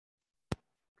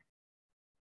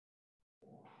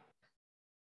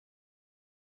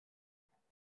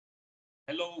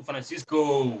Hello,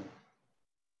 Francisco.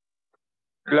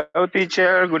 Hello,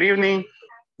 teacher. Good evening.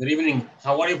 Good evening.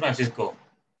 How are you, Francisco?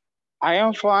 I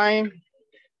am fine.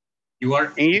 You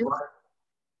are, And you you? are.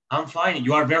 I'm fine.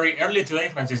 You are very early today,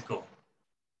 Francisco.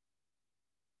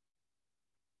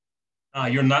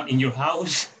 You're not in your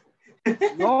house.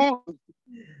 No,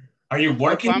 Are you my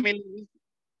working? family.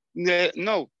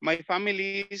 No, my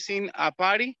family is in a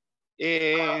party,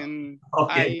 and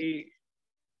Okay.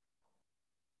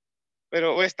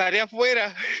 pero estaré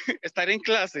afuera, estaré en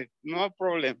clase, no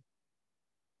problem.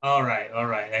 All right. All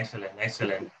right. Excellent.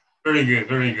 Excellent. Very good.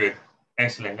 Very good.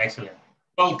 Excellent. Excellent.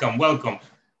 Welcome. Welcome.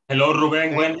 Hello, Ruben,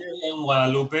 Thank Wendy, you. and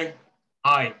Guadalupe.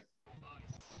 Hi.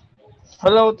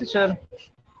 Hello, teacher.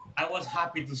 I was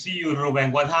happy to see you,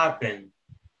 Ruben. What happened?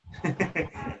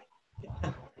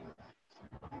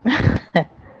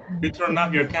 You turned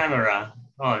off your camera.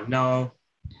 Oh, no.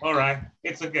 All right.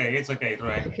 It's okay. It's okay,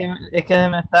 right?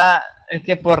 Es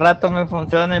que por rato me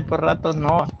funciona y por rato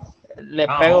no. Le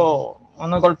Oh, pego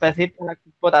unos golpecitos a la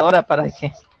computadora para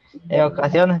que en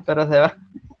ocasiones, pero se va.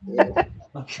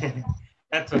 okay.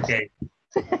 That's okay.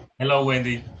 Hello,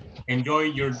 Wendy. Enjoy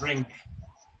your drink.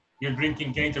 You're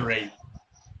drinking Gatorade.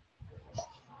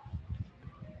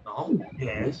 Oh,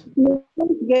 yes.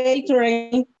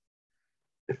 Gatorade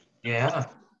Yeah.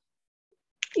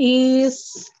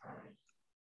 is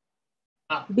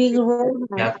Ah, big roll.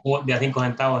 de a 5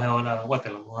 centavos es ahora.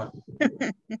 Guátelo, mejor.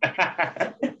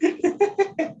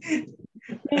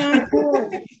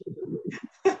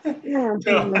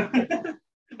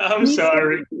 I'm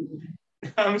sorry.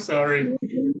 I'm sorry.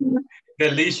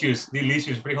 Delicious,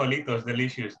 delicious. Frijolitos,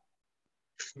 delicious.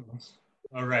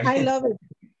 All right. I love it.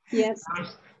 Yes.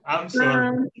 I'm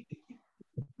sorry.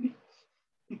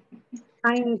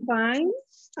 I'm fine.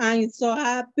 I'm so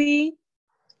happy.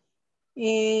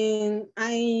 And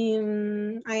I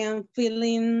am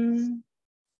feeling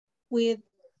with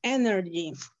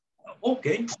energy.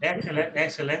 Okay, excellent,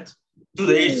 excellent.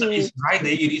 Today is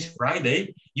Friday. It is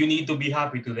Friday. You need to be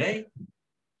happy today.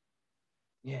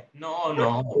 Yeah, no,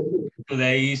 no.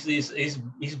 Today is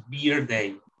beer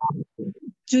day.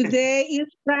 Today is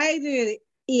Friday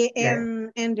Yeah.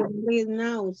 and the breeze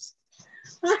knows.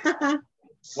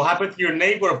 What happened to your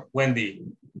neighbor, Wendy?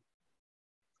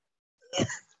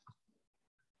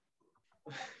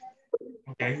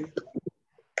 Okay.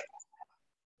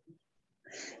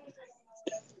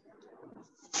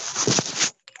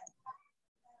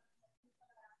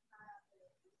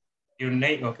 Your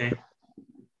neighbor, okay.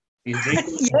 He's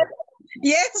drinking.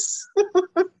 Yes.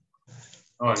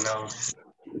 Oh no.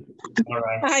 All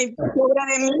right. Ay, pobre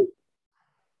de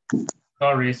mí.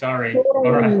 Sorry, sorry.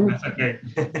 All right, that's okay.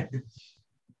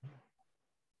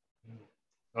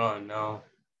 Oh no.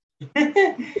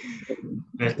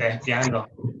 Lo está espiando.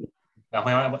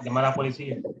 Llamar a la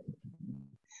policía.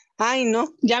 Ay, no,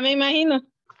 ya me imagino.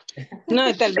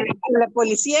 No, tal vez a la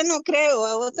policía no creo,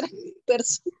 a otra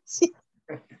persona. Sí.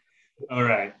 All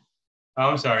right.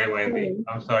 I'm sorry, Wendy.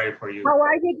 I'm sorry for you. How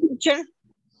are you, teacher?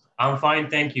 I'm fine,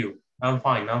 thank you. I'm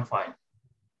fine, I'm fine.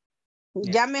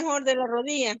 Ya mejor de la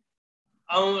rodilla.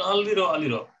 A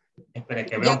little. Espere,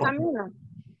 que Ya camino.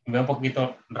 veo un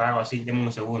poquito raro así. Deme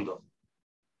un segundo.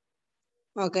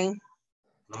 Ok.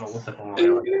 No me gusta cómo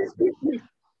veo.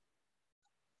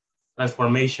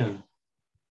 Transformation.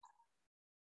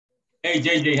 Hey,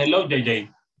 JJ. Hello,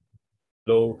 JJ.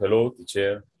 Hello,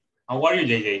 teacher. How are you,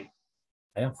 JJ?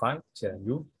 I am fine, teacher. And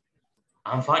you?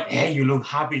 I'm fine. Hey, you look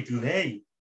happy today.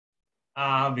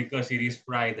 Because it is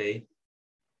Friday.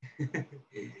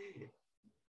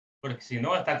 Porque si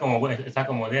no, está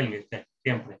como Delmi usted,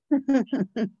 siempre.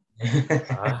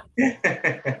 Ah,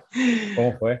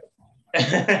 ¿cómo fue?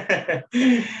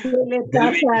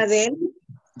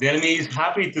 Delmi is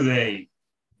happy today.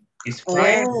 It's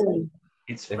Friday. Oh.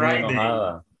 It's Es muy Friday.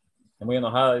 enojada. Es muy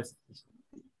enojada.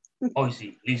 Oh,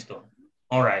 sí, listo.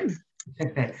 All right.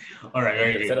 All right,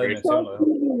 very good. Very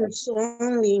Dimensión,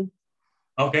 only.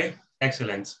 Okay,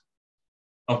 excellent.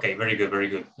 Okay, very good, very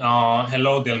good.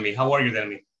 Hello, Delmi. How are you,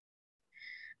 Delmi?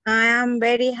 I am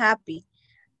very happy.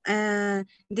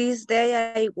 This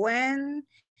day I went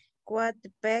quite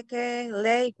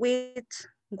late with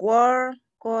work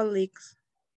colleagues.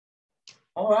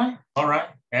 All right,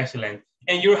 excellent.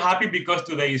 And you're happy because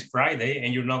today is Friday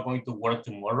and you're not going to work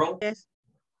tomorrow? Yes.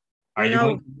 Are you No.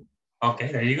 going to?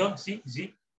 Okay, there you go. See?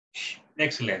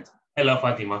 Excellent. Hello,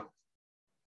 Fatima.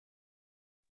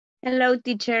 Hello,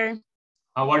 teacher.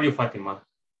 How are you, Fatima?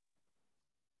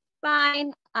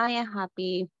 Fine, I am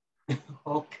happy.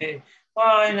 Okay,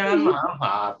 fine, I'm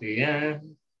happy. Yeah.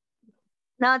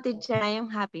 No, teacher, I am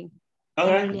happy. All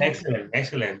right, Really excellent, happy.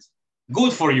 Excellent.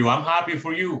 Good for you. I'm happy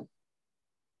for you.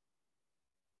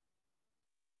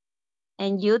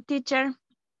 And you, teacher?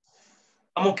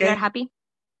 I'm You're okay. happy?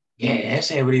 Yes,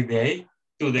 every day.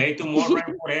 Today, tomorrow,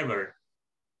 and forever.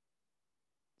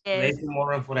 Today, Yes.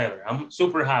 tomorrow, and forever. I'm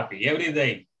super happy. Every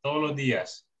day. Todos los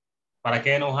días. ¿Para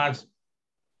qué enojarse?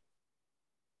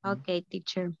 Okay,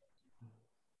 teacher.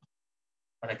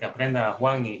 Para que aprenda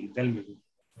Juan y Telmi.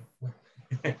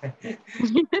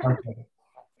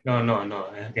 No, no, no.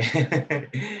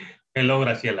 Hello,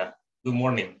 Graciela. Good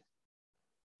morning.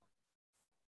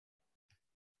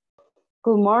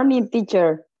 Good morning,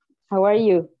 teacher. How are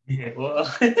you? Yeah, well,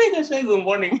 I say good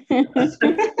morning. I'm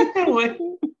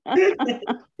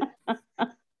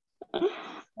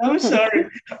sorry.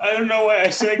 I don't know why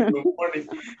I said good morning.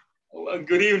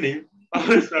 Good evening.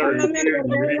 I'm sorry. Solo me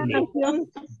acordé de la Good canción.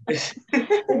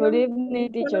 Good evening, Solo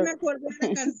teacher. me acordé de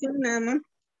la canción nada más.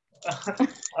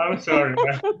 evening. I'm sorry.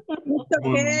 It's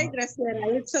okay,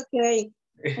 Graciela. It's okay.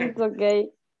 It's okay.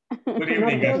 Good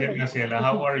evening, Graciela.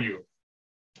 How are you?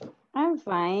 I'm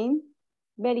fine.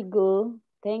 Very good.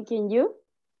 Thank you. And you?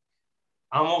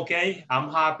 I'm okay. I'm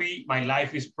happy. My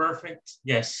life is perfect.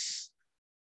 Yes.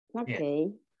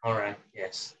 Okay. All right.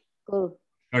 Yes. Cool.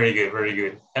 Very good. Very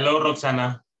good. Hello,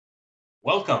 Roxana.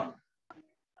 Welcome.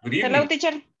 Good evening. Hello,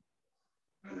 teacher.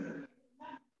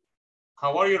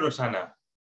 How are you, Roxana?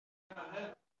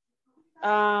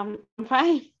 I'm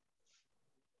fine.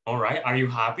 All right. Are you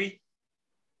happy?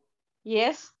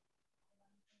 Yes.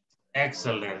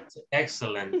 Excellent.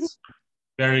 Excellent.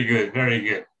 Very good. Very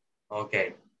good.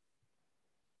 Okay.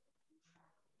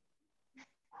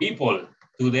 People,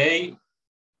 today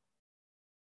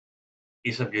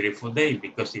is a beautiful day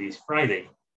because it is Friday.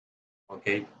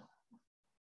 Okay.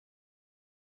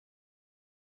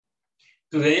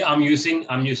 Today I'm using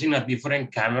a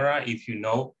different camera, if you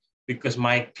know, because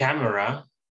my camera,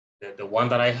 the one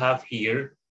that I have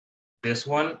here, this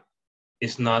one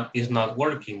is not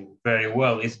working very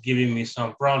well. It's giving me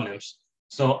some problems.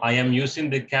 So I am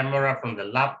using the camera from the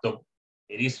laptop.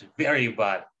 It is very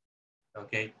bad.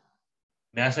 Okay.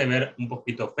 Me hace ver un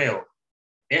poquito feo.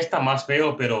 Está más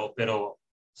feo, pero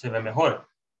se ve mejor.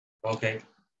 Okay.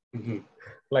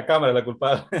 La cámara es la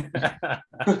culpable.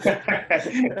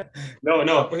 No,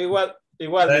 no. Pues igual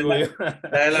digo yo.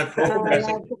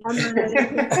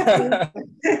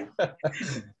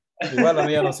 Igual la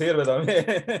mía no sirve también.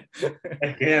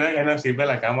 Es que ya no sirve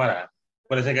la cámara.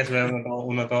 Por eso es que se ve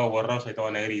uno todo borroso y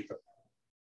todo negrito.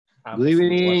 Good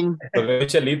evening. Porque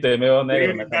chelito y me veo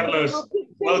negro. Good evening, Carlos.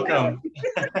 Welcome.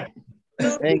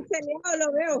 Hey.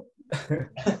 Lo veo.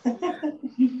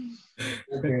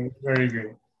 Okay, very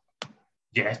good.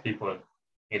 Yes, people,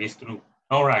 it is true.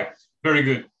 All right, very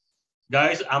good.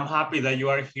 Guys, I'm happy that you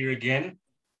are here again.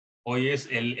 Hoy es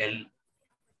el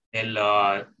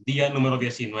día número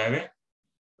 19.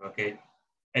 Okay.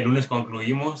 El lunes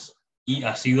concluimos y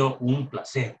ha sido un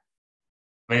placer.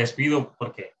 Me despido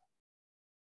porque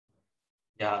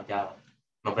ya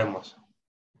nos vemos.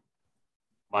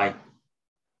 Bye.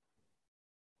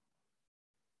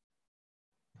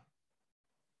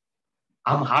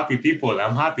 I'm happy, people.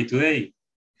 I'm happy today.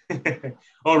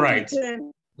 All right.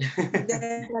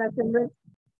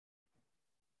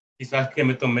 Quizás que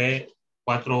me tomé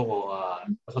 4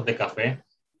 tazas de café.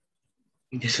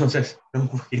 Entonces, un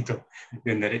poquito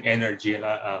de energy.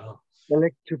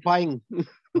 Electrifying.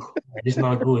 It's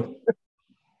not good.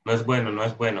 No es bueno, no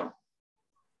es bueno.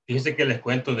 Fíjense que les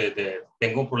cuento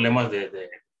tengo problemas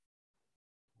de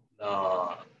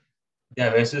a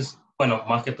veces, bueno,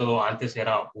 más que todo antes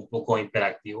era un poco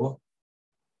hiperactivo.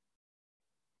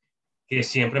 Que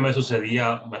siempre me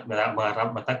sucedía, me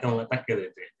ataca un ataque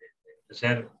de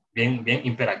ser bien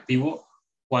hiperactivo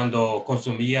cuando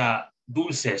consumía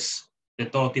dulces, de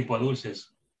todo tipo de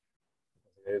dulces.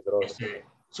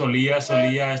 Solía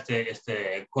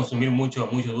consumir mucho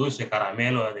dulce,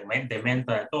 caramelo, de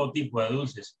menta, de todo tipo de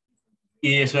dulces.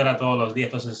 Y eso era todos los días,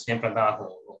 entonces siempre andaba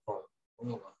con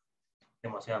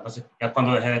demasiado. Entonces ya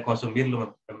cuando dejé de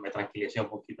consumirlo me tranquilicé un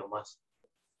poquito más.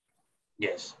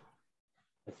 Yes.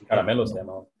 Caramelo se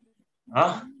llama hoy.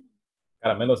 ¿Ah?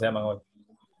 Caramelo se llaman hoy.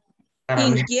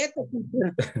 Inquieto.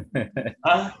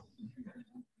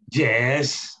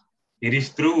 Yes, it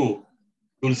is true.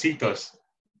 Dulcitos.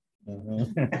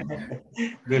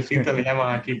 Dulcitos le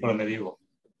llaman aquí por donde vivo.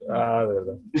 Ah, de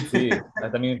verdad. Sí,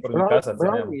 también por mi casa.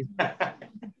 Brownies.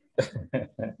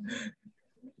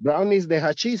 Brownies de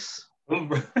hachís.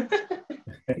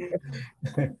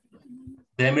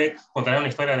 Déjeme contar una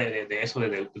historia de eso,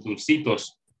 de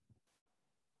dulcitos.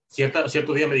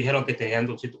 Cierto día me dijeron que tenían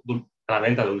dulcitos, a la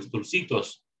venta de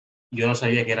dulcitos. Yo no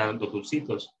sabía que eran los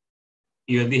dulcitos.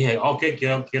 Y yo dije, ok,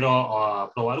 quiero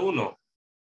probar uno.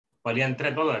 Valían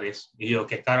 $3. Y yo,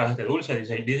 qué caro es este dulce,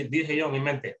 dije yo en mi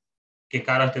mente. qué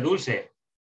caro este dulce.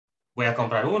 Voy a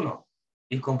comprar uno.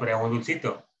 Y compré un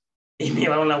dulcito. Y me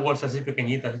llevaron la bolsa así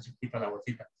pequeñita, así chiquita la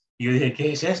bolsita. Y yo dije,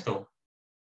 ¿qué es esto?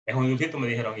 Es un dulcito, me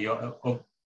dijeron. Y yo, ok,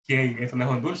 esto no es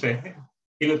un dulce.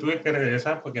 Y lo tuve que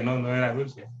regresar porque no era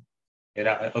dulce.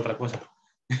 Era otra cosa.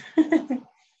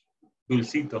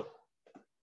 Dulcito.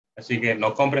 Así que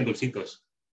no compren dulcitos.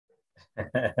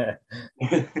 De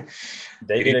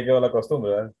ahí le quedó la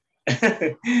costumbre, ¿verdad?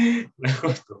 La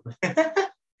costumbre.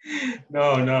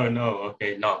 No.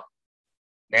 Okay, no.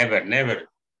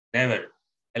 Never.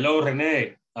 Hello,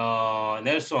 Renee,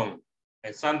 Nelson,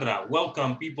 and Sandra.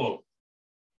 Welcome, people.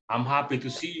 I'm happy to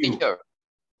see you. Teacher.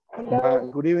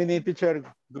 Good evening, teacher.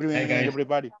 Good evening, guys.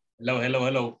 everybody.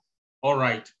 Hello. All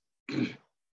right.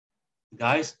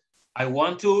 Guys, I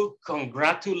want to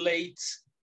congratulate.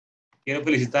 Quiero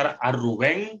felicitar a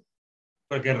Rubén,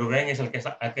 porque Rubén es el que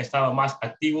ha estado más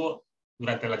activo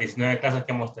durante las 19 clases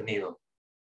que hemos tenido.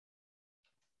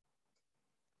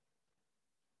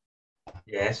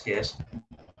 Yes.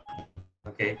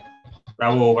 Okay.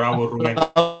 Bravo, Rubén.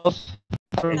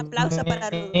 Un aplauso para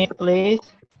Rubén. Please.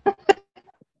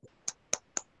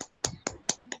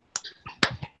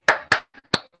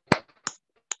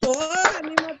 Oh, al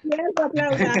mismo tiempo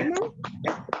aplaudamos.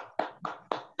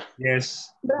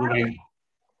 Yes, Rubén.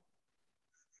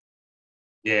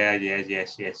 Yes.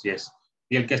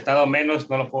 Y el que ha estado menos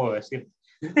no lo puedo decir.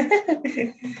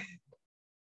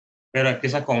 Pero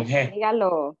empieza con G.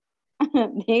 Dígalo.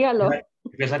 Dígalo.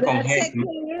 Empieza con Ya sé G.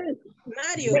 quién es,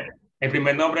 Mario. El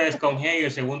primer nombre es con G y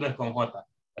el segundo es con J.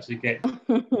 Así que.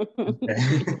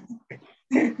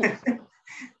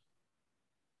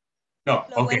 No,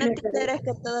 Lo okay. bueno, teacher, es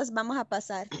que todos vamos a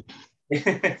pasar.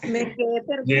 Me quedé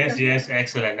perdida. Yes,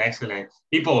 excellent.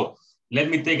 People, let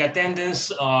me take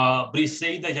attendance.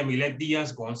 Briseida Yamilet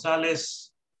Díaz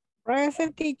González.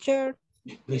 Present, teacher.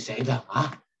 Briseida,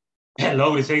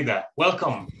 hello, Briseida.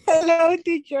 Welcome. Hello,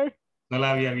 teacher. No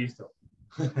la había visto.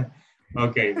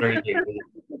 Okay, very good.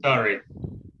 Sorry.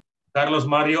 Carlos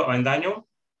Mario Avendaño.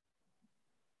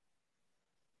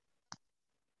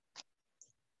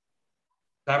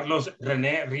 Carlos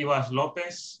René Rivas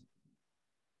López.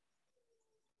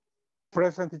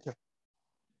 Present, teacher.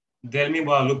 Delmi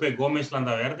Guadalupe Gómez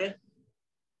Landaverde.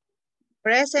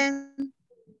 Present.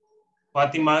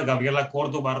 Fátima Gabriela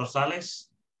Córdoba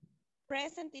Rosales.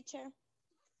 Present, teacher.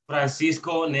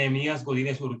 Francisco Nehemías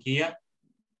Godínez Urquía.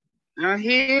 I'm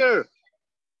here.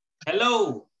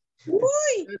 Hello.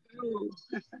 Uy,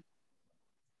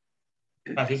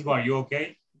 Francisco, are you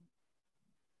okay?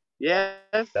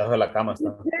 Yes. Debajo de la cama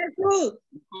está. Jesús.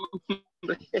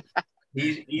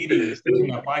 He's eating. He's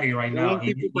having a party right now.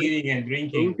 He's eating and Un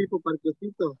drinking. tipo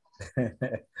parquecito.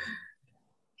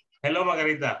 Hello,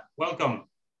 Margarita. Welcome.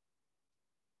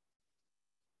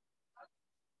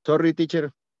 Sorry,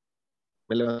 teacher.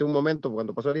 Me levanté un momento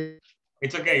cuando pasó ahí.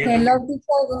 It's okay. Hello,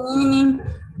 teacher. Good evening.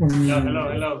 Hello.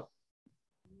 Hello.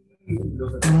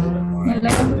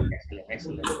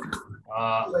 Excellent.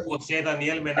 José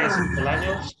Daniel Meneses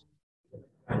Bolaños.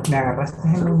 Me agarraste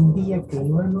en un día que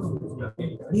yo no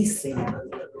dice.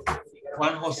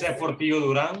 Juan José Portillo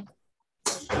Durán.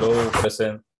 Hello,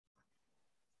 present.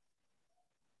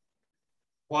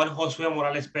 Juan Josué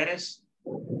Morales Pérez.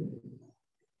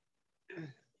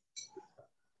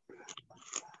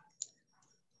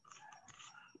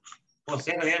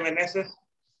 José Daniel Meneses.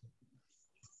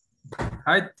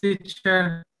 Hi,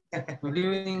 teacher. Good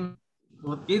evening.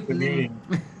 Good Good evening.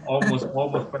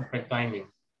 Almost perfect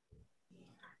timing.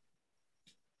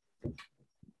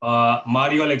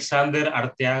 Mario Alexander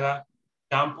Arteaga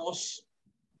Campos.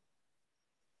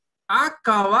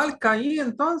 Cabal, caí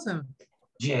entonces.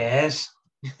 Yes.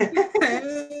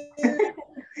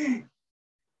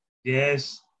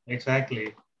 Yes,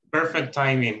 exactly. Perfect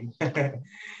timing.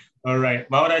 All right.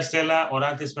 Maura Estela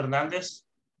Orantes Fernández.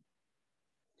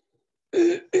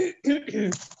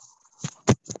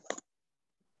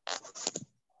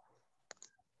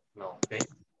 No, okay.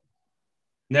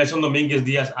 Nelson Domínguez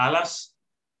Díaz Alas.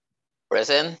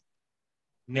 Present.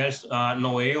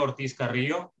 Noé Ortiz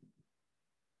Carrillo.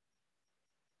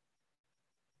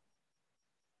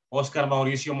 Oscar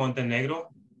Mauricio Montenegro.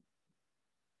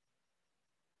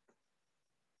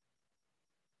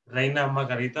 Reina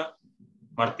Margarita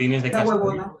Martínez de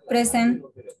Castillo. Present.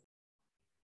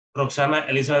 Roxana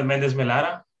Elizabeth Méndez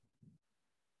Melara.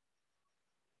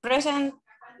 Present.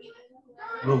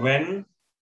 Rubén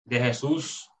de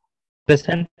Jesús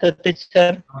Presente,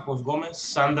 teacher. Campos Gómez.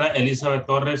 Sandra Elizabeth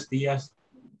Torres Díaz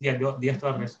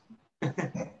Torres.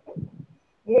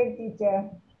 Here,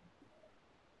 teacher.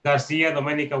 García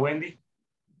Doménica Wendy.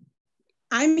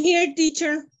 I'm here,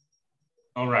 teacher.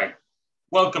 All right.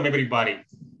 Welcome, everybody.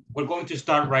 we're going to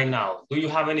start right now. Do you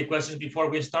have any questions before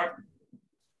we start?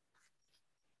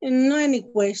 No any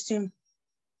question.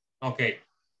 Okay.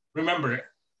 Remember,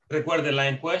 recuerde, la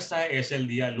encuesta es el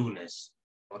día lunes.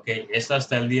 Ok, es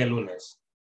hasta el día lunes.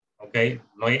 Ok,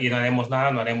 no haremos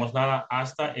nada, no haremos nada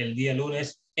hasta el día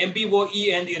lunes en vivo y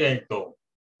en directo.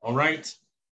 All right.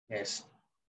 Yes.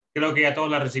 Creo que ya todos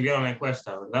la recibieron la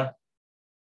encuesta, ¿verdad?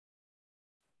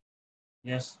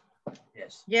 Yes.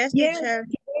 Yes. Yes, Yes. teacher.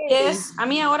 Yes, a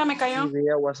mí ahora me cayó. Y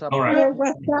vía WhatsApp. All right. For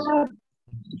WhatsApp,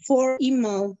 for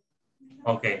email.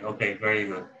 Okay, okay, very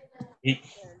good.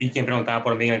 Y quien preguntaba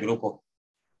por mí en el grupo,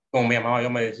 como me llamaba yo,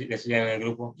 me decía en el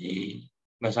grupo, y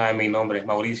no sabe mi nombre, es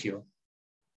Mauricio.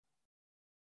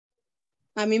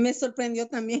 A mí me sorprendió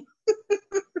también.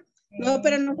 No,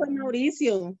 pero no fue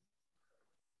Mauricio.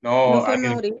 No, No fue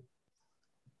Mauricio.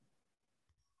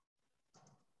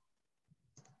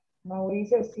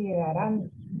 Mauricio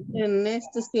Ciudadanos.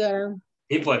 Ernesto Ciudadanos.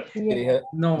 y pues, Dije,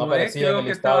 no Noé aparecía en creo el que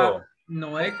listado. estaba,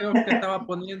 Noé creo que estaba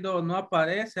poniendo, no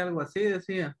aparece, algo así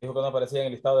decía. Dijo que no aparecía en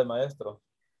el listado del maestro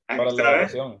para la ¿sabes?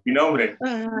 evaluación. Mi nombre.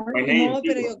 Ajá, My name, no,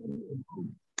 pero yo...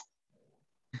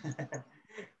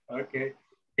 Ok.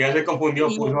 Ya se confundió,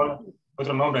 Y- puso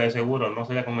otro nombre de seguro, no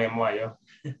sé cómo me llamaba yo.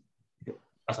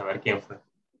 A saber quién fue.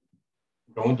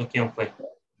 Pregunto quién fue.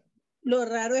 Lo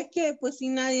raro es que pues sí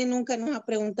nadie nunca nos ha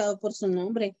preguntado por su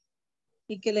nombre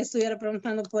y que le estuviera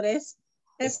preguntando por eso.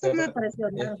 Eso me pareció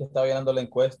Es raro. que estaba llenando la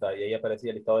encuesta y ahí aparecía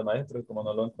el listado de maestros y como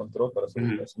no lo encontró, pero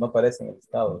Ujú. eso no aparece en el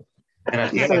listado.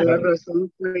 Quizá la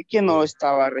razón fue que no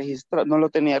estaba registrado, no lo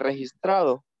tenía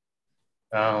registrado.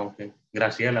 Ah, ok.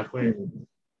 Graciela fue.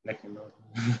 La que no.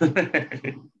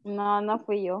 No, no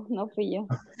fui yo, no fui yo.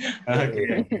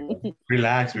 Okay.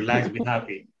 Relax, relax, be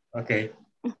happy. Okay.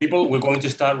 People, we're going to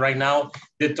start right now.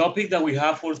 The topic that we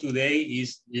have for today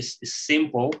is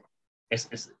simple, es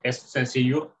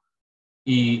sencillo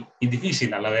y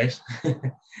difícil a la vez.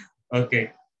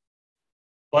 Okay.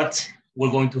 But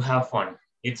we're going to have fun.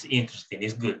 It's interesting,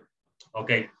 it's good.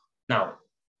 Okay. Now,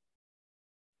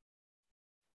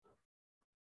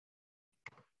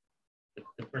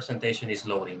 the presentation is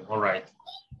loading. All right.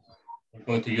 We're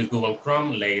going to use Google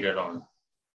Chrome later on.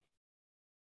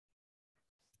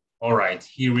 All right,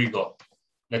 here we go.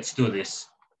 Let's do this.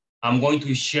 I'm going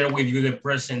to share with you the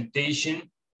presentation.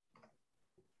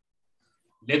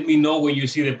 Let me know when you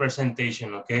see the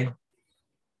presentation, okay?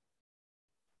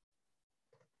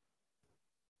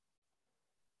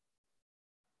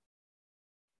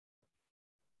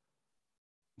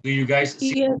 Do you guys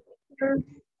see? Yes,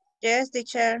 Yes,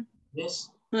 teacher. Yes.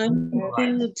 I'm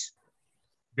good.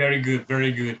 Very good,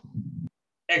 very good.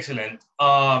 Excellent.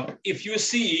 If you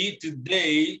see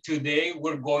today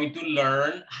we're going to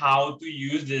learn how to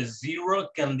use the zero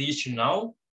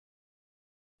conditional.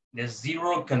 The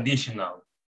zero conditional.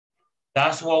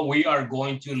 That's what we are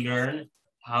going to learn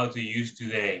how to use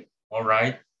today. All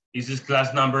right. This is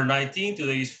class number 19.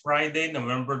 Today is Friday,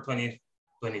 November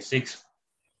 26th.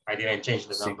 I didn't change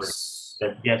the number.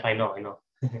 Yes, I know.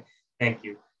 Thank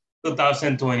you.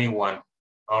 2021.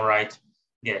 All right.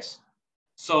 Yes.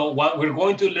 So what we're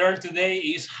going to learn today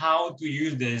is how to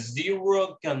use the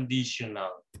zero conditional.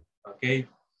 Okay.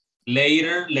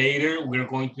 Later, we're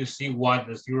going to see what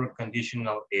the zero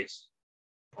conditional is.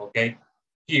 Okay.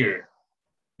 Here.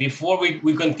 Before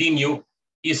we continue,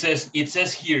 it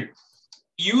says here,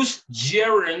 use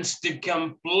gerunds to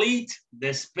complete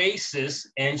the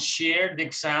spaces and share the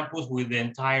examples with the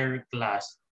entire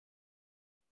class.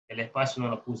 El espacio no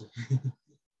lo puse.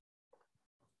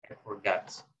 I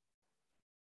forgot.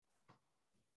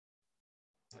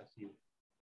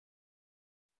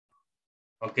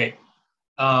 Ok.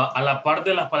 A la par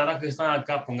de las palabras que están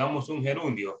acá, pongamos un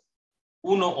gerundio.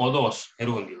 1 o 2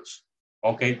 gerundios.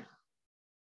 Ok.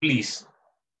 Please.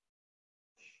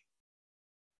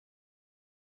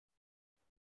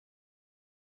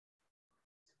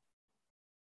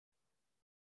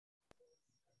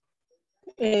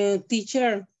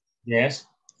 Teacher. Yes.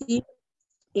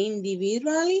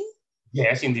 Individually.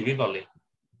 Yes, individually.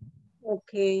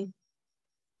 Ok.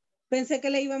 Pensé que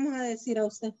le íbamos a decir a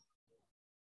usted.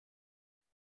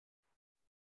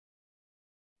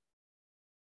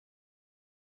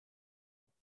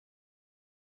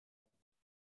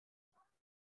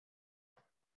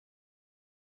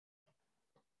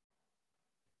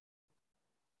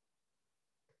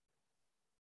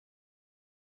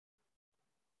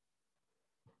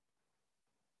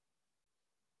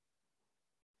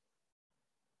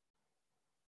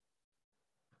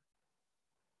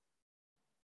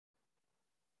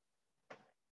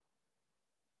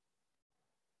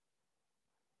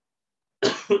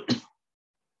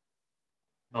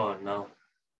 Oh, no.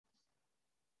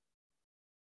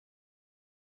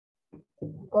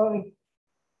 COVID.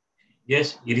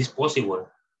 Yes, it is possible.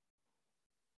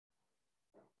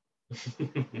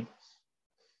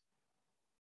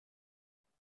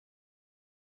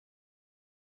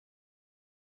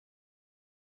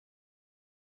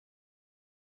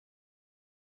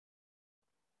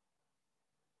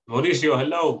 Mauricio,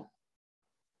 hello.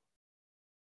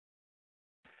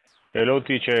 Hello,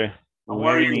 teacher. How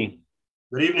are you?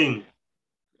 Good evening.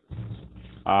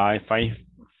 Fine.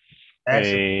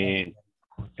 Excellent.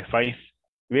 Fine.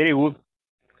 Very good.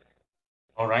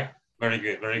 All right. Very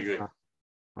good, very good.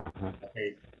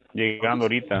 Okay. Llegando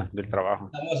ahorita del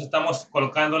trabajo. Estamos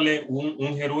colocándole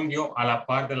un gerundio a la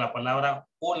par de la palabra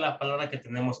o la palabra que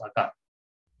tenemos acá.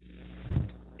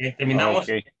 Terminamos.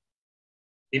 Okay.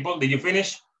 People, did you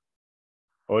finish?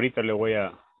 Ahorita lo voy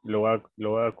a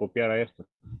copiar a esto.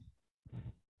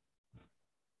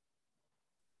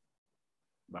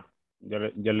 Va, ya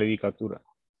le di captura.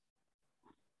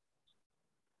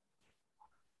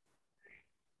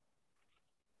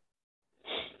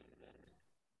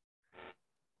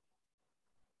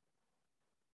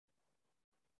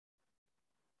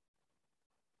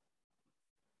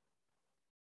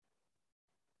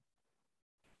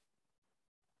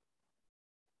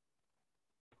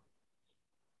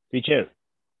 Teacher.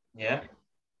 Yeah.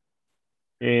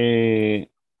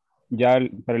 Ya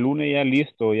para el lunes ya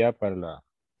listo, ya para la...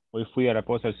 Hoy fui a la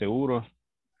cosa del seguro.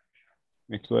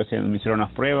 Me hicieron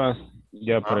las pruebas.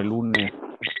 Ya para el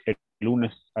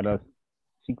lunes a las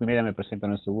 5:30 me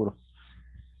presentan el seguro.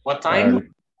 What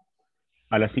time?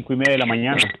 A las 5:30 de la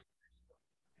mañana.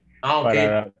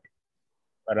 Okay.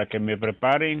 Para que me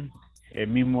preparen el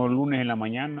mismo lunes en la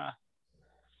mañana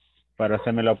para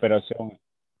hacerme la operación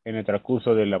en el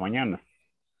transcurso de la mañana.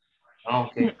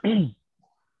 Okay.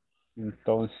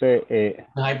 Entonces,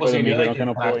 hay posibilidad de que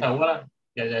no para esta hora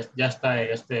ya está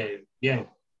bien.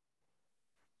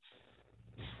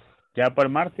 Ya para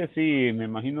el martes sí, me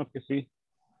imagino que sí.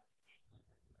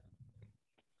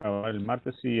 El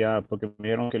martes sí, ya, porque me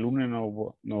dijeron que el lunes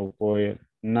no puedo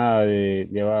nada de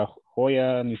llevar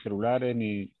joyas, ni celulares,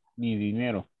 ni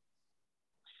dinero.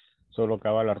 Solo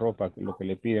acabar la ropa, lo que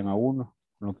le piden a uno,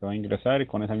 lo que va a ingresar, y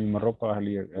con esa misma ropa va a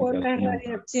salir. Por las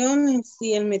radiaciones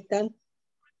y el metal.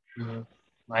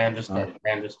 I understand.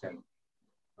 I understand.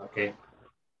 Okay.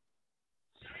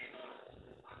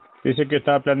 Dice que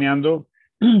estaba planeando,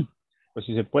 pues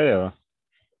si se puede, ¿va?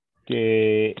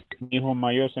 Que mi hijo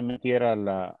mayor se metiera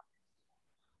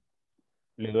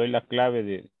le doy la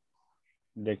clave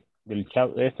del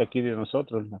chat aquí de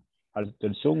nosotros,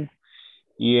 del Zoom,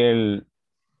 y él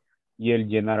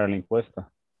llenara la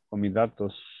encuesta con mis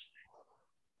datos.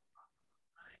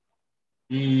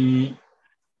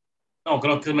 No,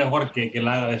 creo que es mejor que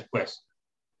la haga después.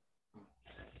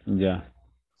 Ya.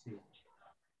 Sí.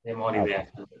 Es mejor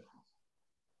idea.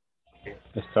 Okay.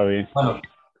 Está bien. Bueno,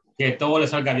 que todo le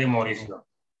salga bien, Mauricio.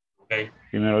 Okay.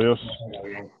 Primero Dios.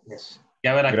 Bien. Yes.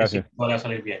 Ya verá que sí puede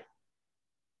salir bien.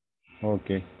 Ok.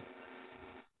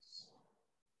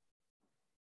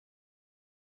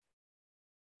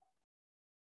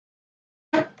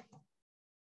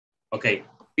 Okay.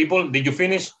 People, did you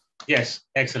finish? Yes.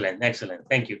 Excellent. Excellent.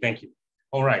 Thank you. Thank you.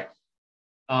 All right.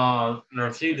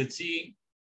 Let's see.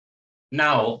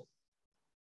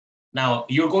 Now,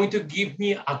 you're going to give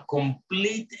me a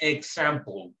complete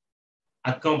example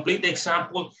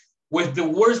with the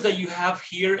words that you have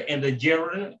here in the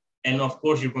gerund, and of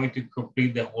course, you're going to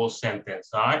complete the whole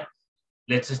sentence. All right,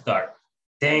 let's start.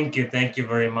 Thank you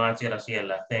very much,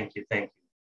 Graciela. Thank you.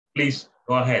 Please,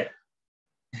 go ahead.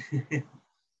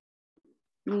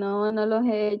 No los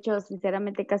he hecho.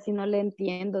 Sinceramente, casi no le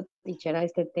entiendo, teacher, a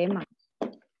este tema.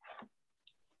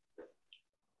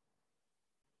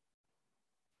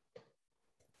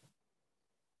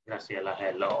 Graciela,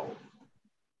 hello.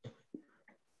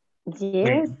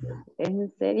 Yes, es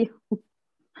en serio.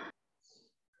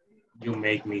 You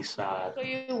make me sad.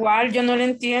 Soy igual, yo no lo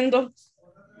entiendo.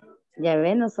 Ya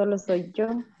ven, no solo soy yo.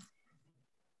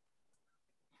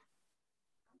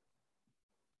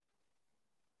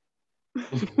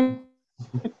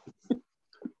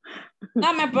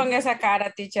 No me ponga esa cara,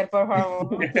 teacher, por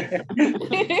favor.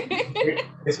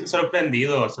 Es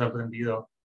sorprendido.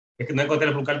 Es que no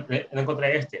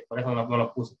encontré este, por eso no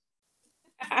lo puse.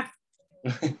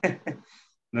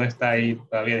 No está ahí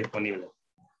todavía disponible.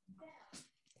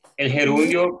 El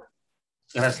gerundio,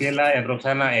 Graciela, en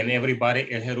Roxana, en everybody,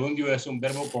 el gerundio es un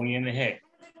verbo con ing.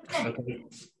 Okay.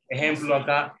 Ejemplo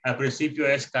acá, al principio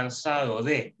es cansado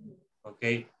de. Ok.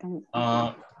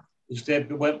 Usted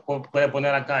puede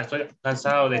poner acá, estoy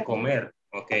cansado de comer.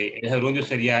 Ok. El gerundio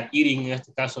sería eating, en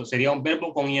este caso, sería un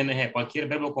verbo con ing. Cualquier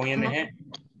verbo con ing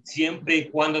siempre y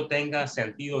cuando tenga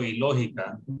sentido y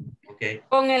lógica. ¿Ok?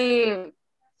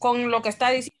 Con lo que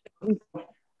está diciendo.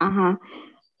 Ajá.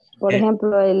 Por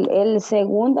ejemplo, el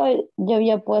segundo yo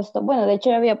había puesto, bueno, de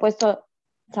hecho yo había puesto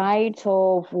tired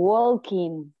of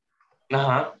walking.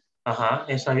 Ajá, ajá,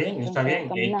 está bien, está bien.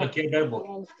 Cualquier verbo.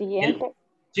 El siguiente.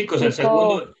 Chicos, el Sick of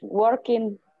segundo.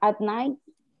 working at night,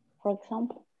 for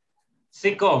example.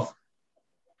 Sick of.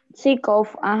 Sick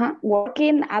of, ajá,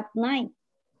 working at night.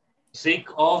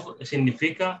 Sick of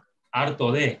significa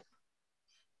harto de.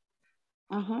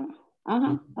 Ajá,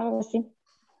 algo así.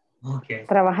 Okay.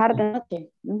 Trabajar de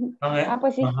noche.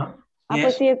 Pues sí. Ajá.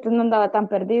 Pues sí, pues no andaba tan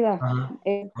perdida. Ajá.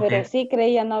 Pero sí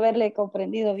creía no haberle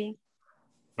comprendido bien.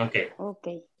 Ok,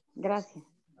 gracias.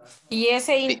 ¿Y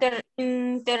ese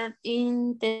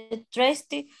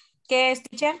interested qué es,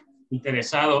 teacher?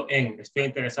 Estoy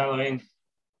interesado en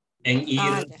ir,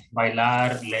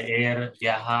 bailar, leer,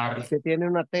 viajar. Que tiene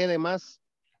una T de más.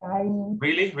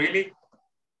 Really, really?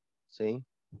 Sí.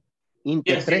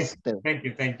 Yes.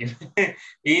 Thank you.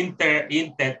 Interested.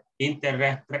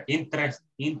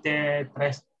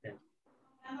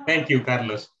 Thank you,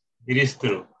 Carlos. It is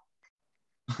true.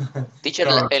 Teacher,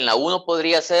 en la 1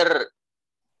 podría ser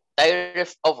tired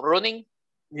of running.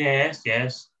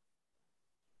 Yes.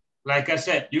 Like I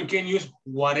said, you can use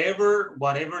whatever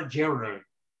gerund.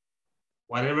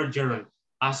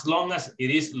 As long as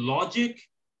it is logic,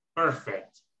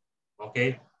 perfect.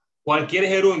 Okay. Cualquier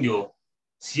gerundio,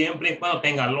 siempre y cuando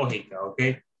tenga lógica,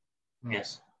 okay?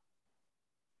 Yes.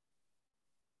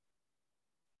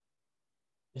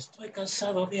 Estoy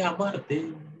cansado de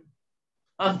amarte.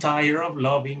 I'm tired of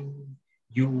loving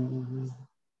you.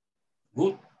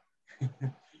 Good.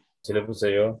 Sí le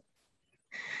puse yo.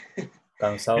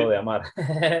 Cansado de amar.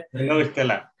 Hello,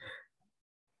 Estela.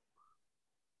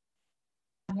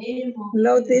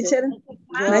 Hello, teacher.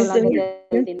 Nice to meet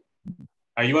you.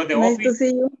 Are you at the Nice office? to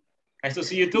see you. Nice to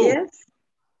see you too. Yes.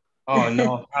 Oh,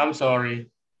 no, I'm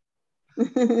sorry.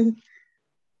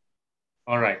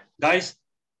 All right, guys,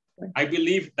 I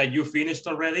believe that you finished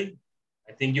already.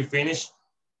 I think you finished.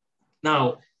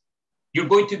 Now, you're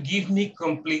going to give me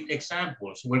complete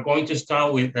examples. We're going to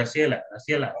start with Graciela.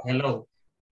 Graciela, hello.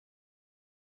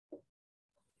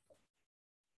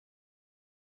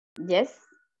 Yes.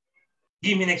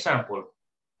 Give me an example.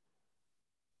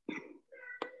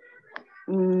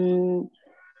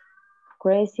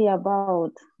 Crazy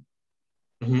about.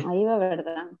 Ahí va,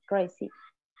 ¿verdad? Crazy.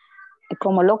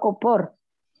 Como loco por.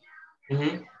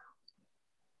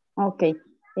 Ok.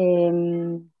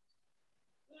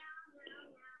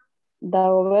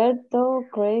 Dagoberto,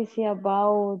 crazy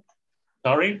about.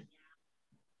 Sorry?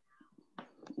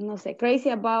 No sé, crazy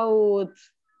about.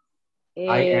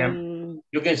 I am.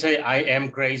 You can say, I am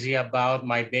crazy about,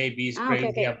 my baby is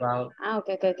crazy about.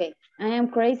 Okay. I am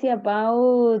crazy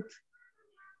about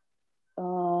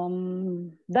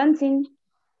dancing.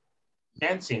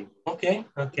 Dancing. Okay.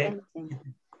 Dancing.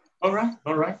 All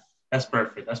right. That's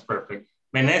perfect.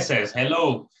 Meneses,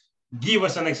 hello. Give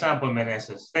us an example,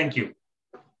 Meneses. Thank you.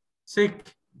 Sick.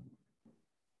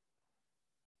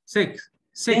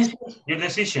 Yes, your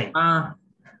decision.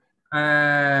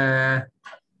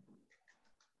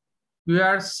 We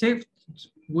are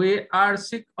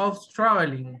sick of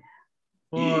traveling.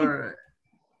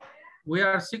 We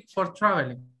are sick for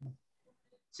traveling.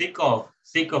 Sick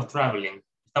of traveling.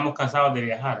 Estamos cansados de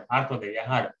viajar, hartos de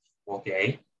viajar.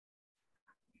 Okay.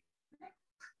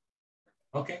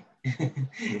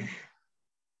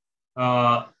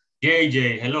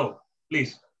 JJ, hello,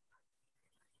 please.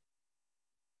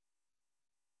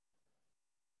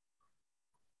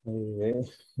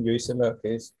 Yo hice la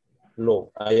que es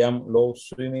low. I am low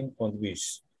swimming on the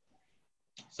beach.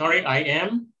 Sorry, I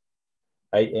am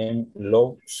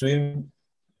low swimming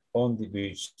on the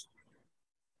beach.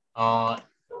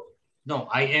 No,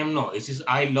 I am no. This is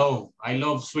I love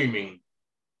swimming.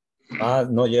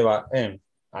 No lleva M.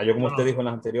 Yo como usted dijo en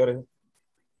las anteriores,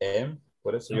 M,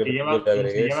 por eso yo le agregué.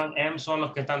 Los que llevan M son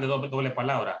los que están de doble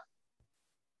palabra.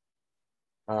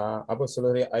 Pues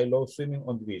solo diría I love swimming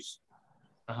on the beach.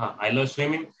 I love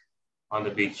swimming on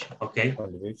the beach. Okay.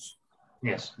 On the beach.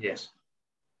 Yes.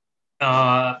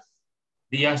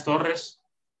 Díaz Torres,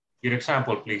 your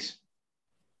example, please.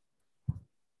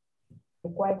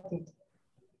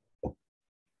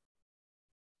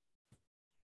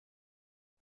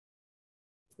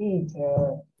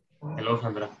 Teacher. Hello,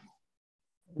 Sandra.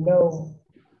 Hello.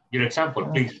 Your example,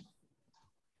 please.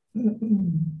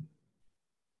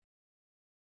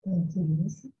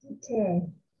 Teacher.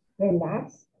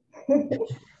 Relax.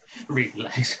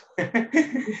 Relax.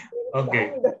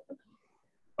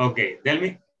 Okay, tell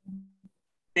me.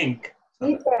 Think.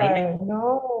 Teacher,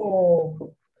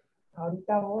 no.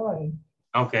 ahorita voy.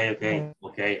 Okay.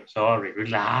 Sorry.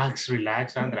 Relax,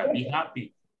 Sandra. Be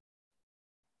happy.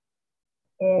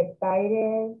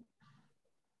 Tired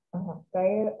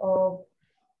of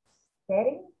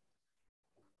setting.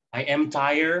 I am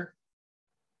tired.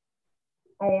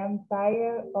 I am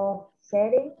tired of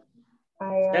setting.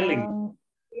 I Selling. am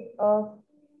sick of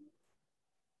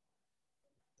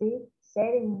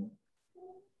setting.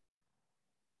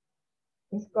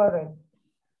 Is correct.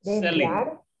 De Selling.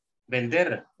 enviar.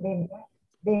 Vender. De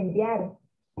enviar.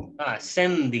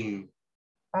 Sending.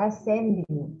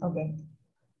 Sending. Okay.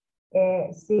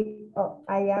 I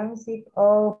am sick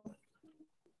of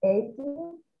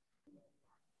eating.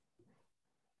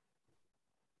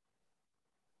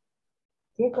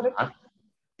 ¿Sí es correcto?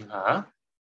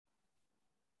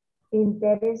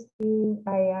 Interesting.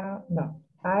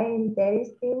 I'm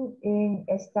interested in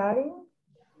studying.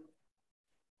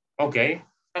 Okay.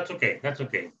 That's okay. I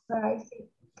see.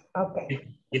 Okay.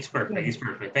 It's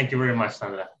perfect. Thank you very much,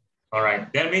 Sandra. All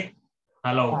right. Tell me.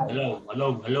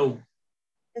 Hello.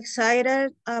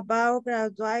 Excited about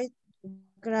graduating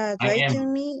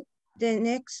me the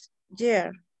next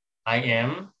year. I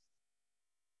am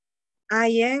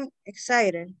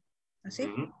excited.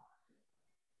 ¿Así?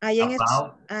 I am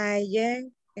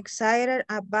excited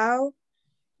about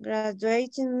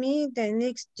graduating me the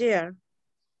next year.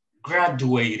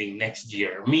 Graduating next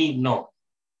year. Me, no.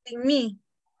 Me.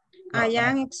 I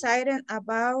am excited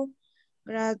about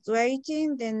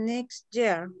graduating the next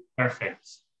year. Perfect.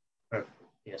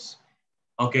 Yes.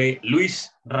 Okay,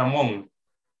 Luis Ramón.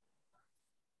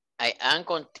 I am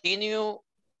continue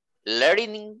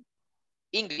learning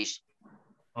English.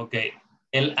 Okay.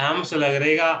 El am se le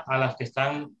agrega a las que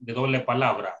están de doble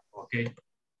palabra. Okay.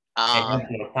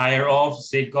 Ejemplo, tired of,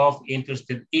 sick of,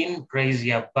 interested in,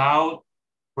 crazy about,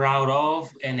 proud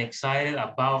of, and excited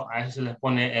about. A eso se les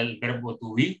pone el verbo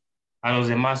to be. A los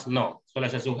demás no. Solo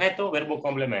es el sujeto, verbo,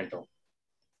 complemento.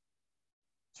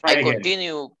 I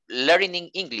continue learning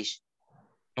English.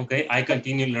 Okay, I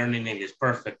continue learning English.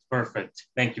 Perfect.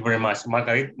 Thank you very much.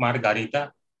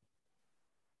 Margarita.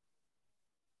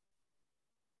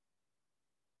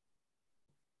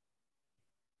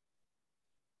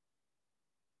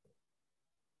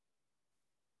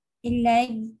 I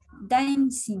like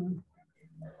dancing.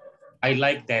 I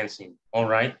like dancing. All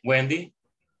right. Wendy?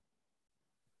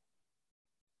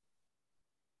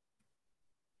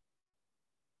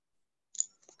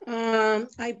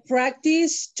 I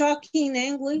practice talking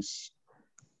English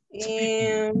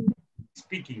and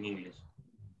speaking English.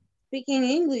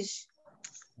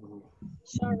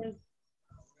 Sorry.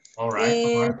 All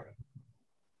right.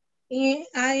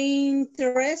 I'm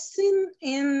interested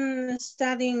in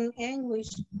studying English.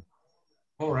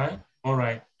 All right.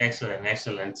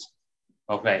 Excellent.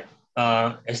 Okay.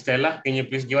 Estela, can you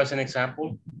please give us an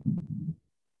example?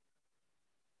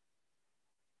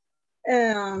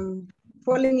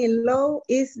 Falling in love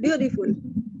is beautiful.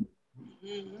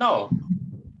 No.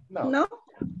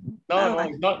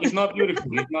 It's not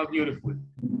beautiful.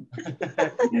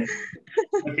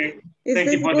 Okay.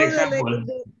 Thank you for the example.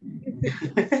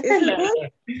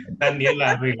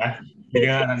 Daniela, arriba.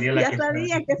 Ya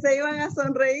sabía que se iban a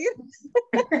sonreír.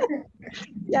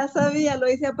 Ya sabía, lo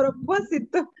hice a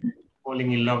propósito.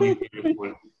 Falling in love is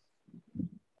beautiful.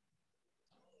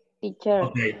 Teacher.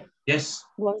 Okay. Yes.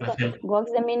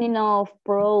 What's the meaning of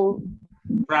proud?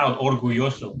 Proud,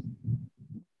 orgulloso.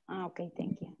 Okay,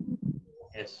 thank you.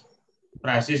 Yes.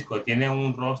 Francisco tiene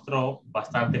un rostro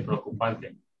bastante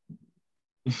preocupante.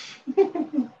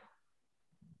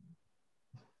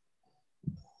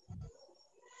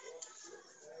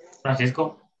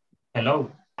 Francisco,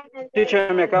 hello.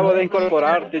 Teacher, me acabo de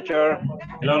incorporar, teacher.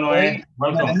 Hello, Noé.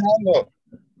 Welcome.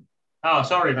 Oh,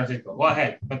 sorry, Francisco. Go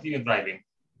ahead. Continue driving.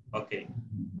 Okay.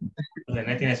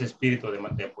 René tiene ese espíritu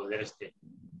de poder de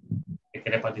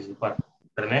querer participar.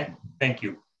 René, thank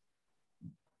you.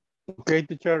 Okay,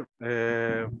 teacher.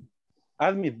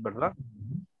 Admit, ¿verdad?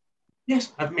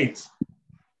 Yes, admit.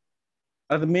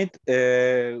 Admit,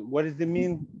 what is the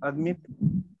mean? Admit?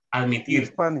 Admitir.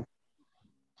 Spanish.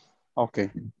 Okay.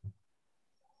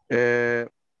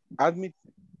 Admit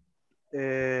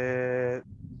to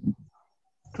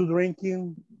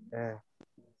drinking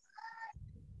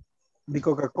the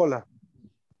Coca-Cola.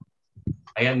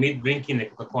 I admit drinking the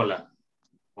Coca-Cola.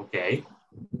 Okay.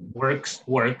 Works.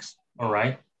 All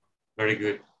right. Very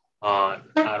good. I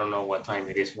don't know what time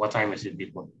it is. What time is it,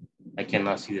 people? I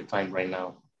cannot see the time right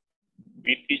now.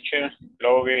 Mi teacher,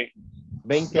 lobby.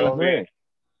 20:09.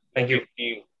 Thank you.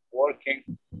 Working.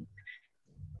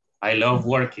 I love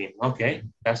working. Okay,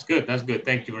 that's good.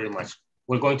 Thank you very much.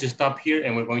 We're going to stop here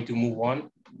and we're going to move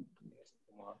on.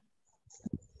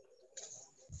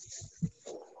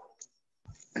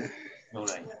 All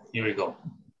right, here we go.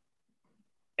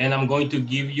 And I'm going to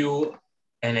give you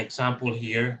an example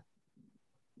here.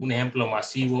 Un ejemplo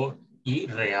masivo y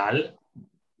real.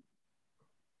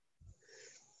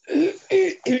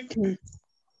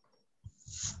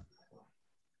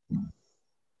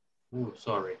 Oh,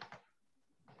 sorry.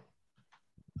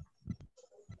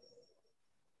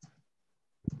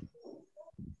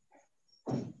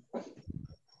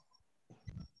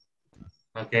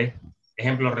 Ok.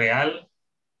 Ejemplo real,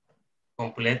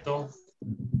 completo.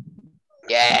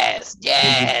 Yes,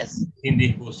 yes. Sin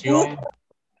discusión.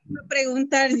 Voy a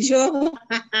preguntar yo.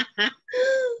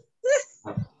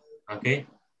 Ok.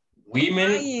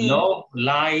 Women love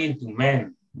lying to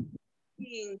men.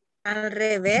 Al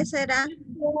revés será.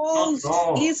 No.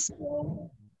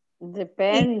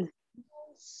 Depende.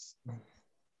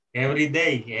 Every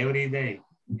day.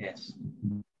 Yes.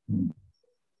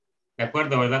 ¿De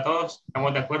acuerdo, verdad todos?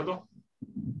 ¿Estamos de acuerdo?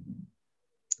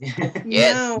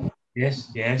 Yes.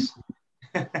 Yes.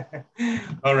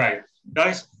 All right,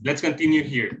 guys, let's continue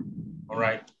here. All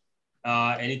right.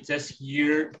 And it says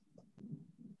here,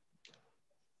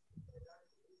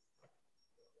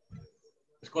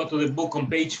 let's go to the book on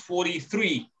page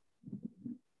 43.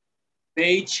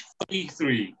 Page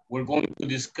 43. We're going to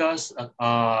discuss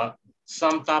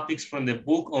some topics from the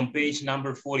book on page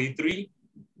number 43.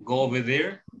 Go over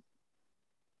there.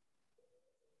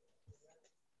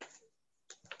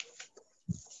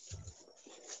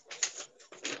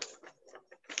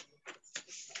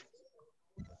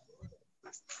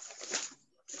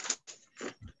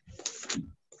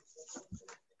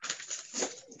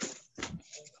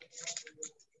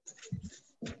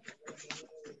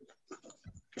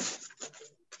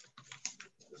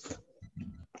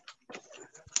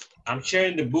 I'm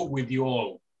sharing the book with you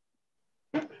all.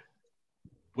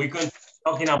 We're going to be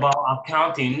talking about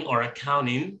accounting, all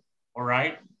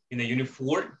right, in the unit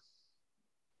 4.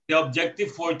 The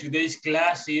objective for today's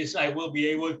class is I will be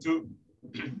able to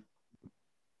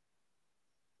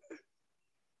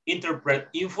interpret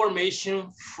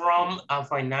information from a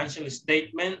financial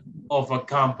statement of a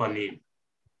company.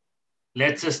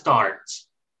 Let's start.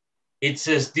 It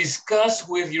says, discuss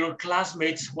with your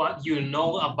classmates what you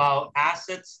know about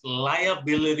assets,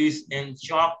 liabilities, and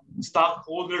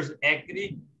stockholders'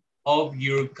 equity of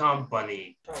your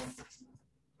company.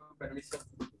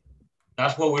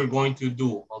 That's what we're going to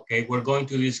do, okay? We're going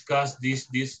to discuss this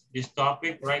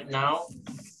topic right now,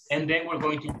 and then we're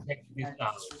going to check this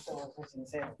out.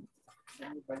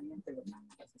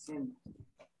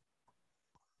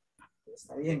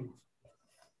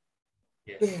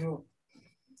 Yes.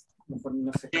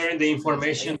 Sharing the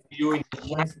information to you in the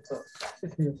chat.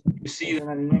 You see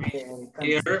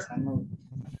here.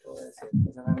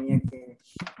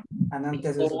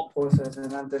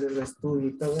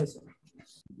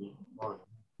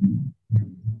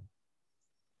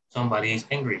 Somebody is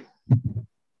angry.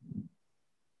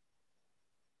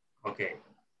 Okay.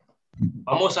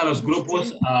 Vamos a los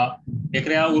grupos. He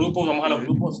creado grupos, vamos a los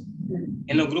grupos.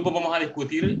 En los grupos vamos a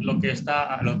discutir lo que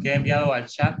he enviado al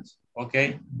chat, ¿ok?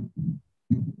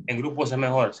 En grupos es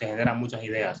mejor, se generan muchas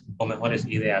ideas o mejores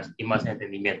ideas y más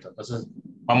entendimiento. Entonces,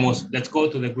 vamos, let's go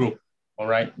to the group, all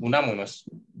right? Unámonos.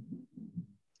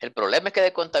 El problema es que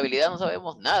de contabilidad no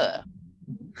sabemos nada.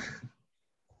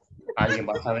 Alguien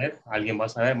va a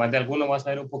saber, más de alguno va a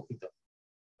saber un poquito,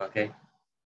 ¿ok?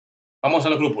 Vamos a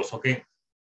los grupos, ¿ok?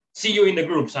 See you in the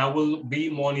groups. I will be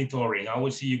monitoring. I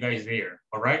will see you guys there,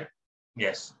 all right?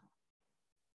 Yes.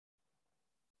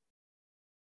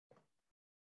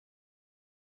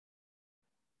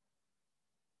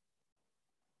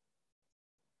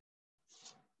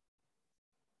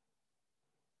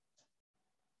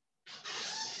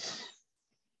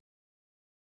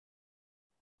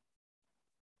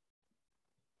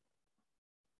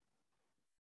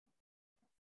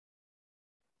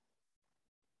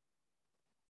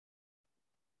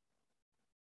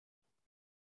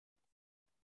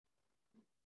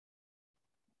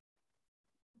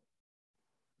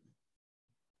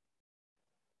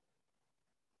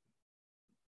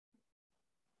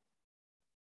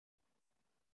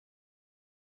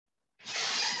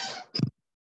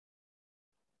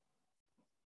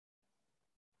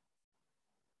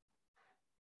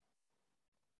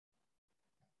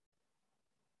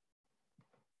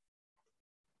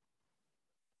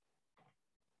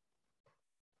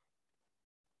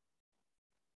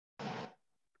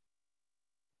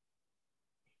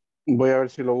 Voy a ver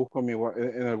si lo busco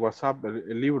en el WhatsApp,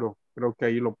 el libro. Creo que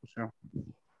ahí lo pusieron.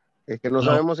 Es que no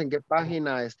sabemos en qué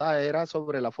página está. Era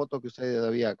sobre la foto que usted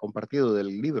había compartido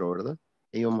del libro, ¿verdad?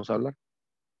 Íbamos a hablar.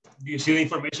 Do you see the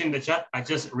information in the chat? I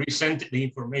just resent the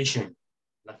information.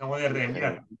 La acabo de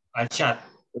reenviar al chat.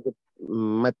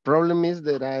 My problem is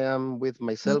that I am with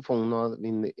my cell phone, not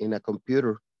in a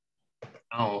computer.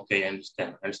 Oh, okay, I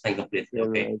understand. I understand completely.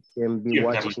 Okay. I can be Here,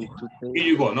 watching Carlos. two things. Here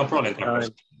you go. No problem,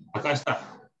 Carlos. Acá está.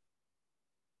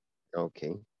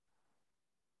 Okay.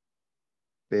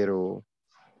 Pero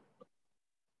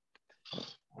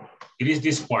It is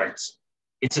this part.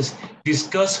 It says,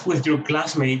 discuss with your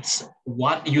classmates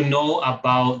what you know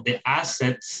about the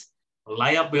assets,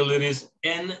 liabilities,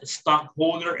 and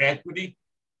stockholder equity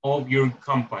of your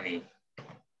company.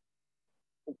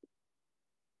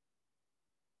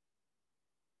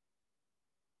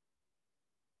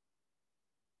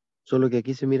 solo que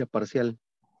aquí se mira parcial.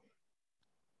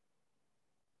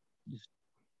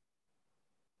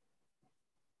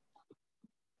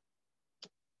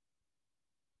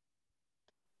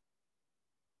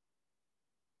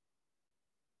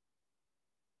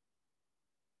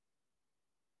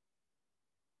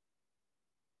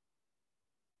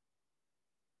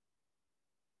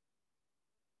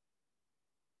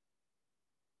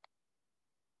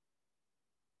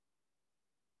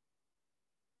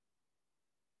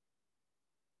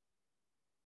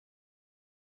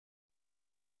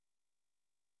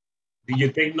 Did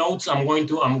you take notes? I'm going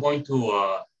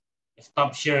to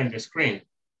stop sharing the screen.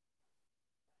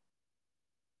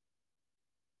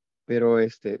 Pero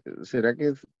 ¿será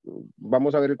que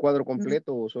vamos a ver el cuadro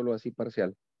completo o solo así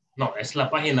parcial? No, es la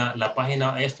página,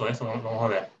 esto, vamos a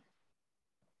ver.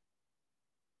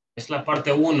 Es la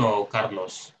parte 1,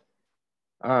 Carlos.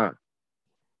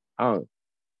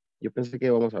 Yo pensé que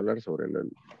íbamos a hablar sobre el...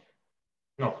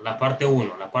 No, la parte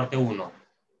 1.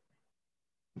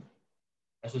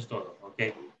 Eso es todo, ok.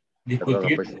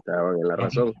 Discutir. Perdón, pues estaban en la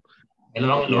razón.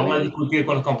 Lo vamos a discutir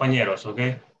con los compañeros, ok.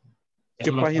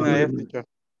 ¿Qué página es, teacher?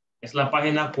 Es la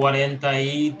página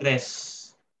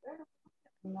 43.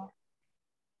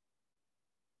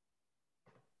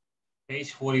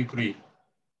 Page 43.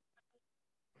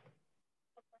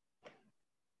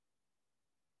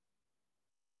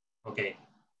 Ok.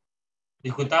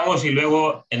 Discutamos y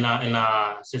luego en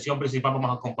la sesión principal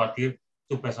vamos a compartir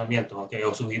sus pensamientos, ok,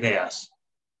 o sus ideas,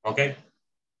 ok.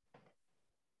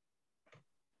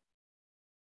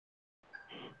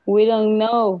 We don't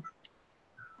know.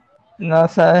 No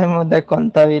sabemos de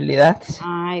contabilidad.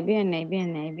 Ahí viene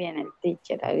el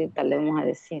teacher. Ahorita le vamos a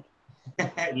decir.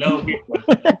 Hello, people.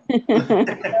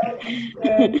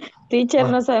 Teacher,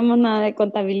 no sabemos nada de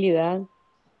contabilidad.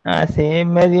 Así,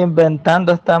 medio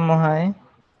inventando estamos ahí.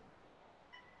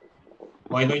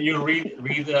 Why don't you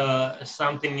read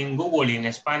something in Google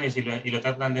in Spanish y lo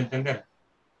tratan de entender?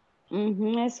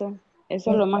 Eso es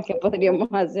lo más que podríamos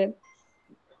hacer.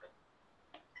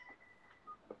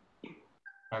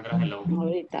 Sandra, hello.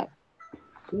 Ahorita.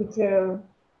 Teacher.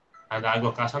 ¿Anda algo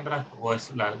acá, Sandra? ¿O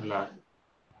es la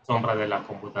sombra de la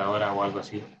computadora o algo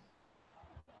así?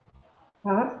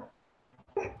 ¿Ah?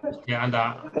 ¿Qué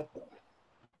anda?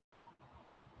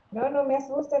 No me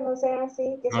asuste, no sea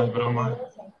así. Que No es broma.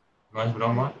 No es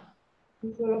broma.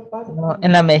 No,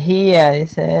 en la mejilla,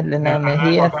 dice él, en la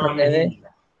mejilla Acá se la le ve.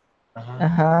 mejilla.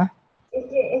 Ajá.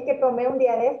 Es que tomé un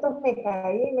día de estos, me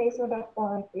caí y me hizo un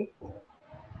raspón aquí.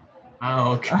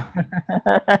 Ok.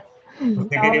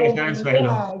 Usted quería estar en el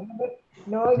suelo.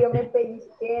 Yo me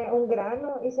pellizqué un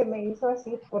grano y se me hizo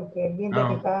así porque bien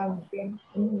delicada mi piel.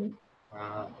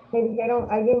 Me dijeron,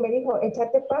 alguien me dijo,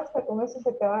 échate pasta, con eso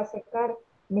se te va a secar.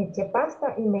 Me eché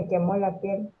pasta y me quemó la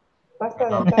piel. Pasta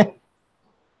dental.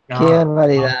 Qué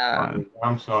barbaridad.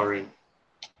 I'm sorry.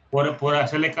 Por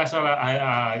hacerle caso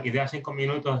a Idea 5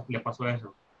 minutos, le pasó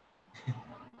eso.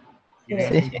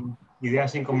 Idea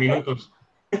 5 minutos.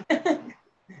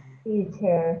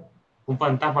 Teacher. Un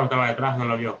fantasma estaba detrás, no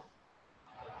lo vio.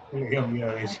 Dios mío.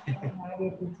 Esta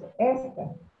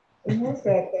es un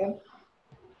suéter.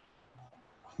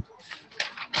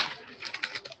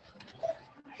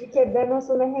 Teacher, denos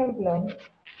un ejemplo.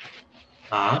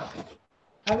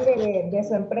 Hable de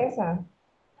su empresa.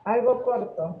 Algo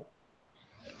corto.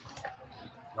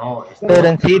 No, pero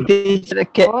en sí, teacher,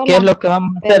 ¿qué es lo que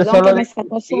vamos a hacer? Solo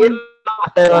discutir,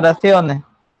 hacer oraciones.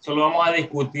 Solo vamos a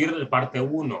discutir parte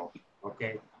 1, ¿ok?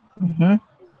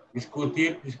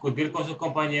 Discutir con sus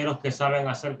compañeros que saben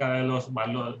acerca de los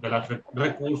valores, de los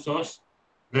recursos,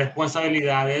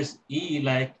 responsabilidades y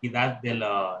la equidad de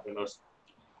los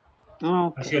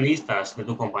accionistas de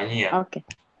tu compañía. Okay.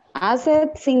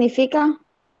 Asset significa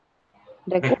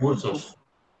recursos.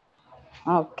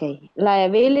 Ok.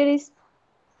 Liabilities.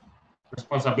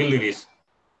 Responsibilities.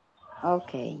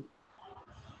 Ok.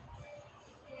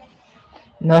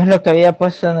 No es lo que había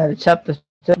puesto en el chat.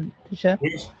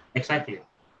 Yes, exactly.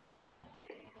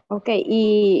 Ok,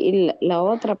 y la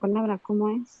otra palabra, ¿cómo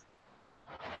es?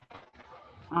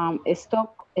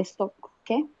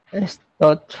 ¿Qué?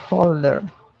 Stockholder.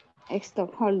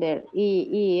 Stockholder.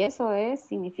 Y eso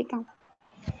significa.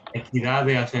 Equidad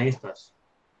de accionistas.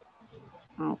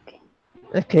 Ok.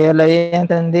 Es que yo lo había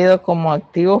entendido como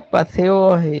activos,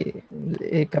 pasivos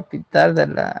y capital de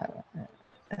la...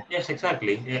 Yes,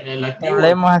 exactly. El activo.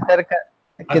 Hablemos acerca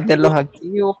de los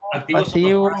activos, activos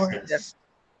pasivos. son los assets.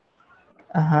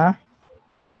 Ajá.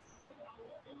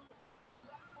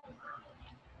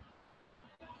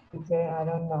 I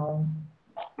don't know.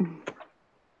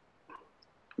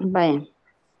 Vaya.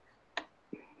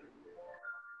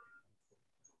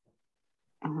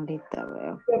 Ahorita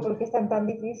veo. ¿Pero por qué están tan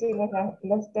difíciles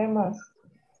los temas?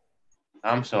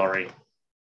 I'm sorry.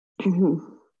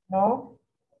 ¿No?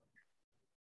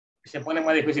 Se pone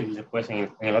más difícil después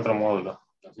en el otro módulo.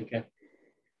 Así que.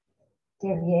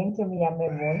 Qué bien que ya me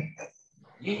voy.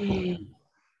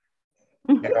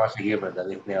 Ya no va a seguir, ¿verdad?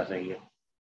 Ya va a seguir.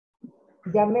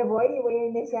 Ya me voy y voy a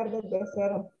iniciar desde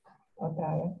cero.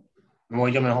 Otra vez. Me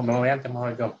voy yo mejor, me voy antes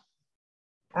mejor yo.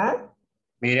 ¿Ah?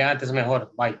 Me iré antes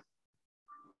mejor. Bye.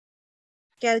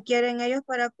 Que adquieren ellos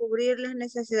para cubrir las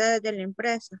necesidades de la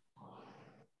empresa.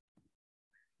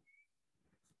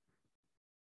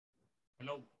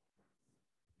 Hello.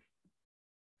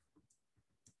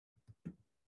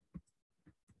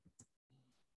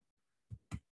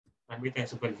 Transmiten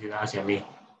su felicidad hacia mí.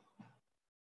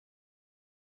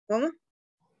 ¿Cómo?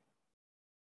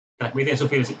 Transmiten su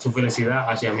felicidad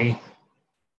hacia mí.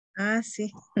 Ah,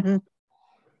 sí.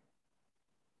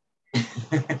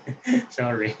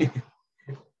 Sorry.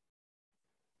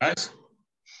 ¿Vas?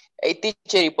 Hey,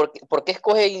 teacher, ¿y por qué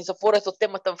escoge INSAFORP estos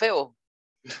temas tan feos?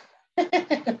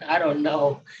 I don't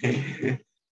know.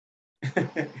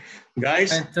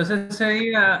 Guys. Entonces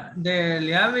sería de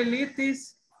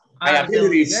liabilities.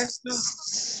 Liabilities.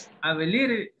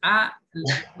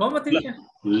 ¿Cómo te dice?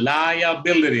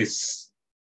 Liabilities.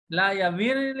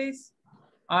 Liabilities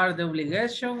are the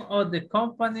obligation of the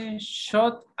company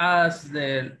short as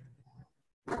the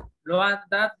loan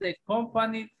that the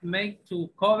company make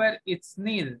to cover its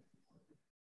need.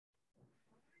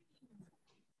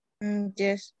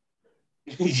 Yes.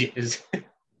 Yes.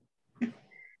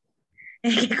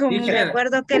 Es que como me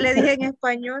acuerdo que le dije en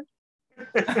español.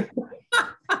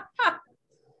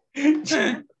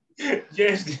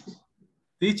 Yes.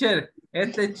 Teacher,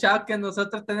 este chat que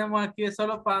nosotros tenemos aquí es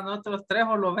solo para nosotros tres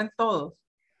o lo ven todos.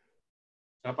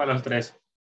 Solo para los tres.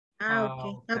 Ah,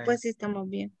 ok. Ah, pues sí, estamos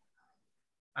bien.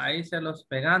 Ahí se los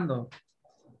pegando.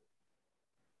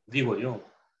 Digo yo.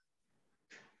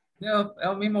 Yo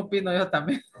mismo opino yo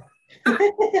también.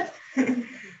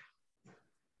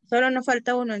 Solo nos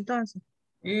falta uno entonces.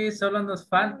 Y solo nos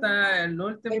falta el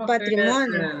último. El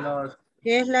patrimonio.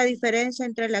 ¿Qué es la diferencia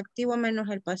entre el activo menos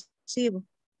el pasivo?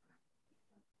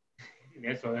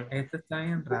 Eso, Esto está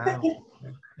bien raro.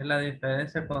 Es la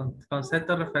diferencia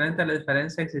concepto referente a la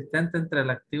diferencia existente entre el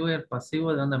activo y el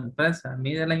pasivo de una empresa.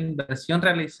 Mide la inversión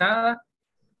realizada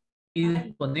y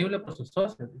disponible por sus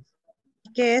socios.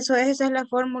 Que esa es la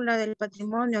fórmula del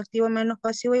patrimonio. Activo menos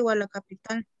pasivo igual a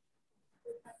capital.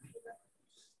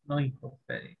 No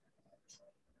importa.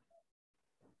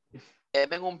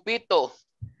 Ven un pito.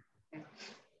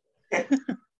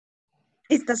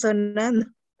 Está sonando.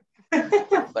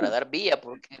 Para dar vía,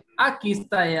 porque. Aquí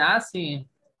está ya, sí.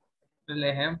 El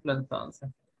ejemplo entonces.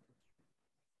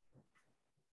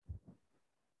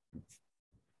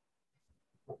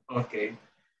 Okay.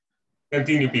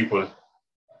 Continue, people.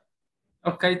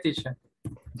 Okay, teacher.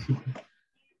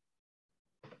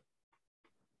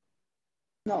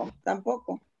 No,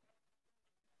 tampoco.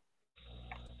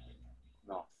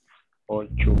 No.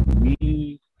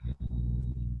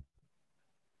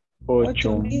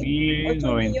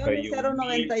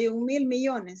 8.091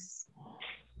 millones.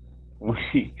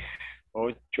 Uy,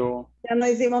 8. Ya no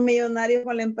hicimos millonarios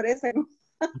con la empresa.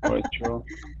 8.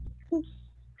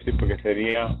 Sí, porque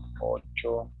sería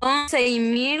 8. Son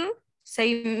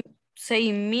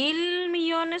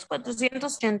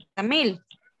 6.000.480.000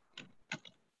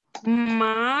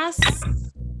 más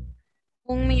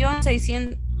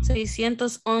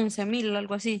 1.611.000,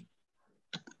 algo así.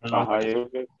 Ajá, yo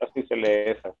creo que así se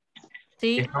lee esa.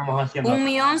 Sí, ¿Qué estamos haciendo?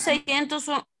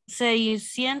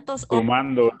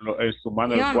 1.600.000.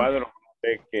 Sumando el cuadro, no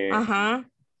sé qué. Ajá.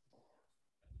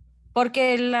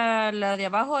 Porque la de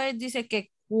abajo dice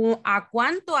que a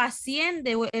cuánto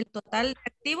asciende el total de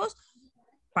activos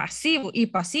pasivos y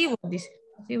pasivos, dice.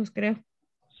 Pasivos, creo.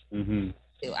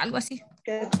 Algo así.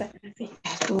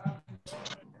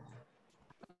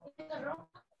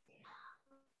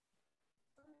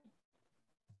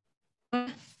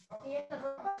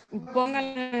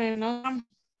 Póngale, no.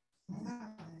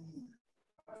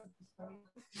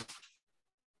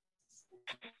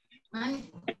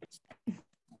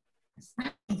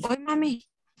 Voy, mami.